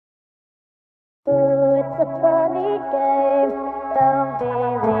a funny game. Don't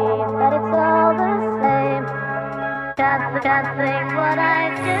believe that it's all the same. Can't think what I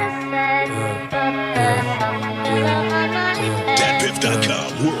just said, but there's something on my head. Datpiff.com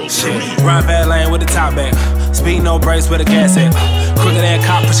world Shit. Run bad lane with the top back. Speed no brakes with a gas at. Crooked ass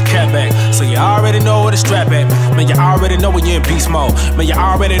cop, push your cat back. So you already know where the strap at. Man, you already know when you in beast mode. Man, you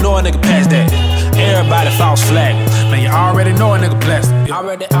already know a nigga past that. Everybody false flag. Man, you already know a nigga blessed. You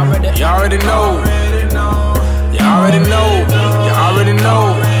already know. You already know. You already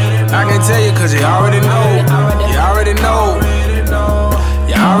know. I can tell you cause you already know. You already know.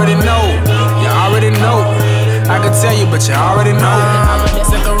 You already know. You already know. I can tell you, but you already know.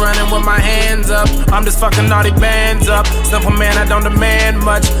 Sick of running with my hands up. I'm just fucking all these bands up. Simple man, I don't demand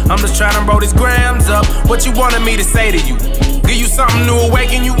much. I'm just trying to roll these grams up. What you wanted me to say to you? Give you something new,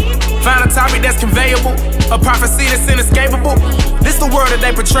 awaken you. Find a topic that's conveyable. A prophecy that's inescapable. This the word that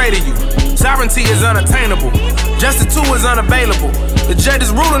they portray to you. Sovereignty is unattainable. Justice too is unavailable. The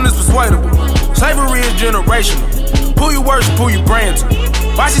judge's ruling is persuadable. Slavery is generational. Who you worship, who you praying to.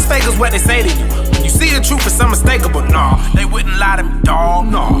 Watch these fakers what they say to you. You see the truth, it's unmistakable. Nah, they wouldn't lie to me, dawg.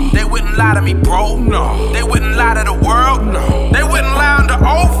 No, they wouldn't lie to me, bro. No, they wouldn't lie to the world. No, they wouldn't lie under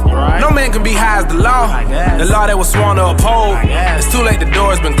oath. Right. No man can be high as the law. The law that was sworn to uphold. It's too late, the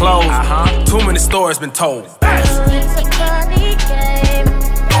door's been closed. Too many stories been told. It's a funny game.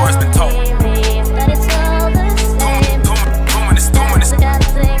 Stories been told. That it's all the same. Can't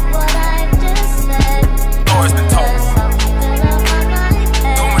think what I just said. Stories been told.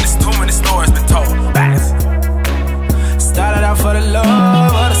 Too many stories been told. Started out for the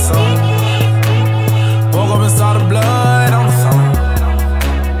love of the soul. Woke up and saw the blood on the phone.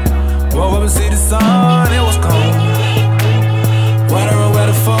 Woke up and see the sun, it was cold. Wondering where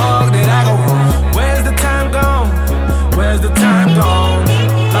the fuck did I go wrong? Where's the time gone? Where's the time gone?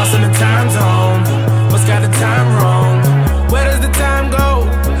 Lost in the time zone. What's got the time wrong? Where does the time go?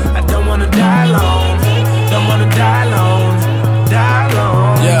 I don't wanna die long. Don't wanna die long. Die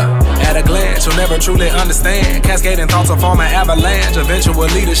long. Yeah. At a glance, you'll never truly understand. Cascading thoughts will form an avalanche.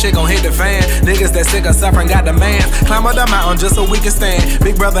 Eventually, the shit gon' hit the fan. Niggas that sick of suffering got demands. Climb up the mountain just so we can stand.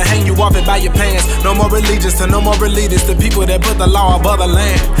 Big brother hang you off it by your pants. No more allegiance to no more elitists. The people that put the law above the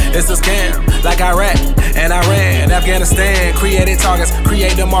land. It's a scam, like Iraq and Iran. Afghanistan created targets,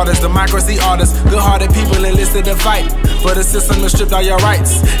 create them artists, democracy artists. Good-hearted people enlisted to fight for the system that stripped all your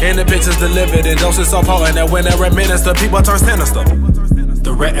rights. And the pictures delivered in doses so potent that when they're administered, people turn sinister.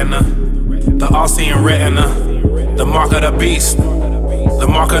 The retina, the all-seeing retina, the mark of the beast, the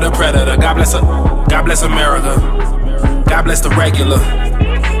mark of the predator. God bless America. God bless the regular,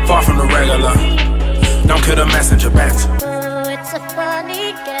 far from the regular. Don't kill the messenger bats. Oh, it's a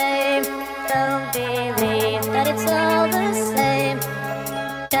funny game. Don't believe that it's all the same.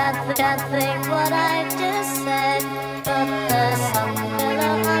 Can't think what I just said, but there's something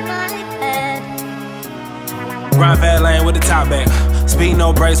on my head. Run bad lane with the top back. Speed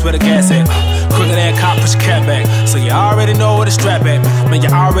no brakes with a gas at. Crooked ass cop, push your cat back. So you already know where the strap at. Man, you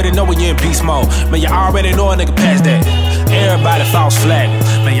already know when you in beast mode. Man, you already know a nigga past that. Everybody false flag.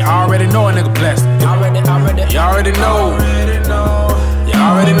 Man, you already know a nigga blessed. You already know. You already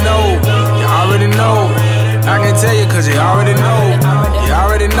know. You already know. I can tell you cause you already know. You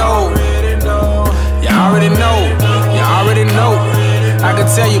already know. You already know. You already know. I can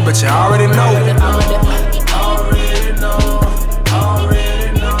tell you, but you already know.